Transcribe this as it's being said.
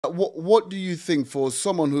What do you think for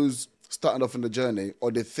someone who's starting off in the journey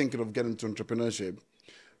or they're thinking of getting into entrepreneurship?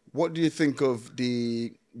 What do you think of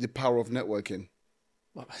the power of networking?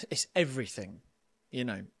 Well, it's everything. You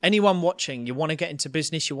know, anyone watching, you want to get into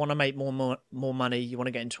business, you want to make more money, you want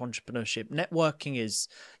to get into entrepreneurship. Networking is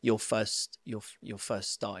your first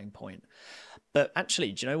starting point. But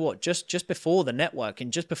actually, do you know what? Just before the networking,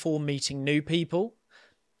 just before meeting new people,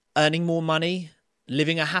 earning more money,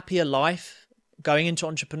 living a happier life, going into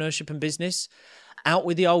entrepreneurship and business, out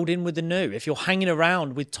with the old, in with the new. If you're hanging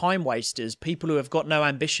around with time wasters, people who have got no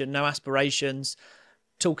ambition, no aspirations,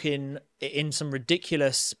 talking in some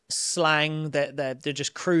ridiculous slang, they're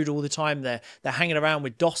just crude all the time. They're hanging around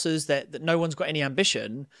with dossers that no one's got any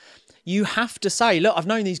ambition. You have to say, look, I've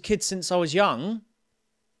known these kids since I was young,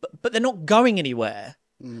 but they're not going anywhere.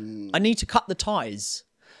 I need to cut the ties.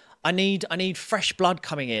 I need fresh blood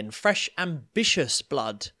coming in, fresh ambitious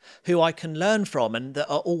blood who I can learn from and that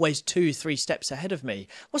are always 2-3 steps ahead of me.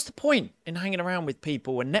 What's the point in hanging around with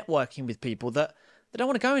people and networking with people that they don't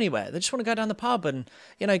want to go anywhere? They just want to go down the pub and,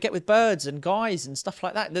 get with birds and guys and stuff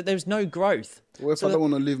like that. There's no growth. What if I don't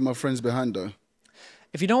want to leave my friends behind though?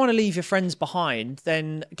 If you don't want to leave your friends behind,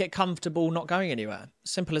 then get comfortable not going anywhere.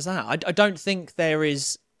 Simple as that. I don't think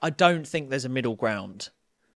there's a middle ground.